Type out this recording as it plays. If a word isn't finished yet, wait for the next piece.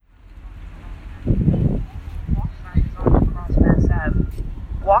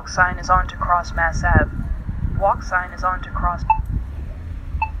Walk sign is on to cross Mass Ave. Walk sign is on to cross...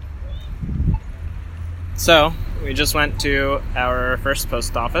 So, we just went to our first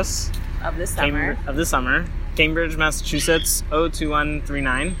post office. Of the summer. Cambridge, Massachusetts,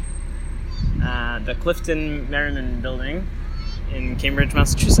 02139. The Clifton Merriman Building in Cambridge,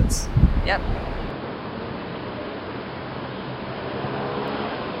 Massachusetts. Yep.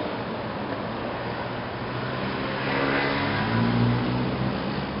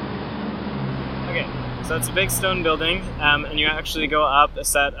 Okay, so it's a big stone building, and you actually go up a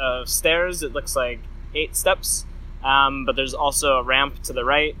set of stairs. It looks like 8 steps, but there's also a ramp to the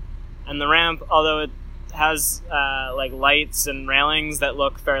right. And the ramp, although it has like lights and railings that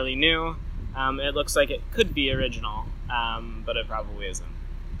look fairly new, it looks like it could be original, but it probably isn't.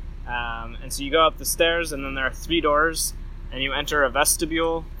 And so you go up the stairs, and then there are 3 doors, and you enter a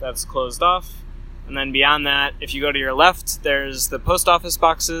vestibule that's closed off. And then beyond that, if you go to your left, there's the post office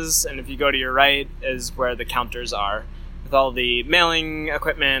boxes, and if you go to your right is where the counters are, with all the mailing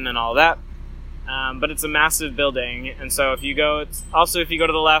equipment and all that. But it's a massive building, and so if you go to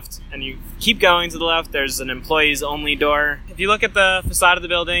the left and you keep going to the left, there's an employees only door. If you look at the facade of the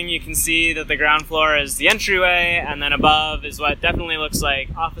building, you can see that the ground floor is the entryway, and then above is what definitely looks like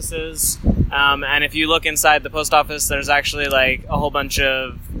offices. And if you look inside the post office, there's actually like a whole bunch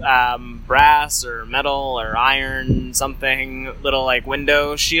of brass or metal or iron something, little like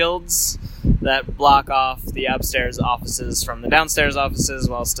window shields that block off the upstairs offices from the downstairs offices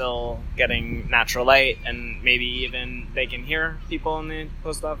while still getting natural light, and maybe even they can hear people in the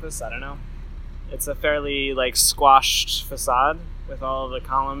post office. I don't know. It's a fairly like squashed facade with all of the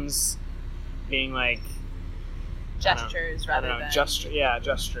columns being like gestures rather than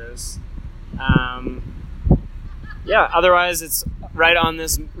gestures. Otherwise it's right on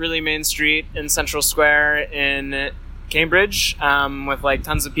this really main street in Central Square in Cambridge, with like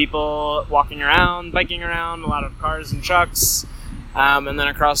tons of people walking around, biking around, a lot of cars and trucks, and then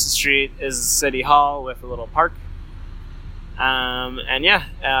across the street is City Hall with a little park.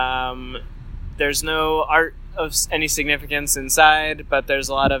 There's no art of any significance inside, but there's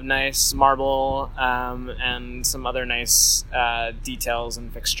a lot of nice marble and some other nice details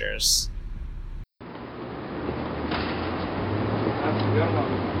and fixtures. Thank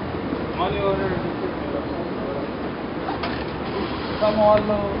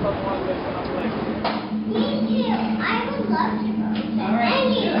you. I would love to go. All right.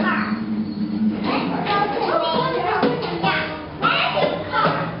 Any car. Let's go to any car.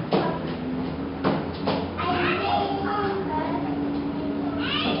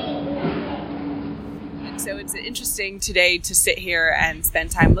 So it's interesting today to sit here and spend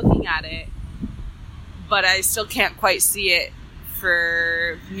time looking at it, but I still can't quite see it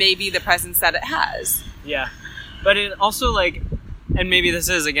for maybe the presence that it has. Yeah, but it also like... And maybe this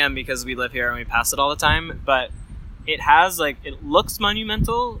is, again, because we live here and we pass it all the time, but it has, like, it looks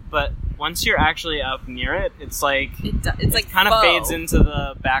monumental, but once you're actually up near it, it's like... It's like kind of fades into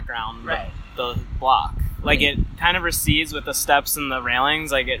the background, right. the block. Like, it kind of recedes with the steps and the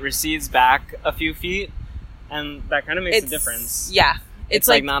railings, like, it recedes back a few feet, and that kind of makes a difference. Yeah. It's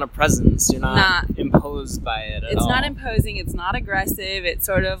like not a presence. You're not imposed by it at all. It's not imposing, it's not aggressive, it's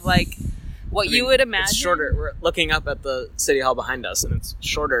sort of like... you would imagine. It's shorter. We're looking up at the City Hall behind us, and it's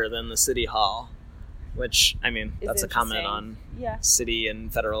shorter than the City Hall, which, I mean, that's a comment on city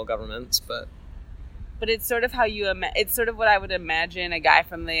and federal governments, but it's sort of how it's sort of what I would imagine a guy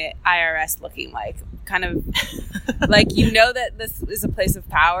from the IRS looking like. Kind of like, that this is a place of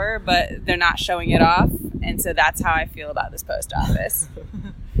power, but they're not showing it off, and so that's how I feel about this post office.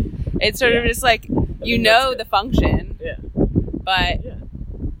 It's sort of just like, the function, but... Yeah.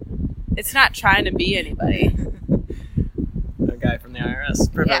 It's not trying to be anybody. A guy from the IRS.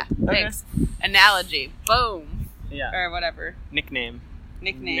 Perfect. Yeah, thanks. Okay. Analogy. Boom. Yeah. Or whatever. Nickname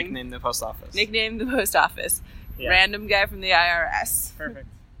the post office. Nickname the post office. Yeah. Random guy from the IRS. Perfect.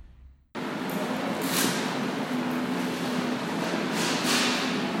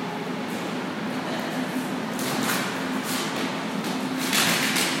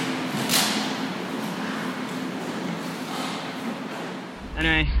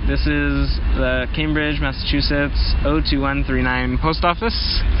 Anyway, this is the Cambridge, Massachusetts 02139 post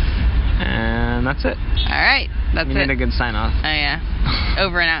office, and that's it. All right, that's it. We need a good sign off. Oh yeah,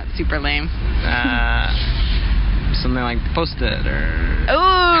 over and out, super lame. Something like post-it or...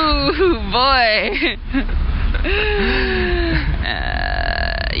 Oh boy.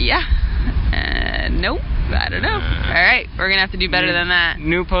 Nope, I don't know. All right, we're gonna have to do better than that.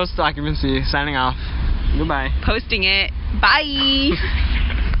 New post occupancy, signing off. Goodbye. Posting it. Bye.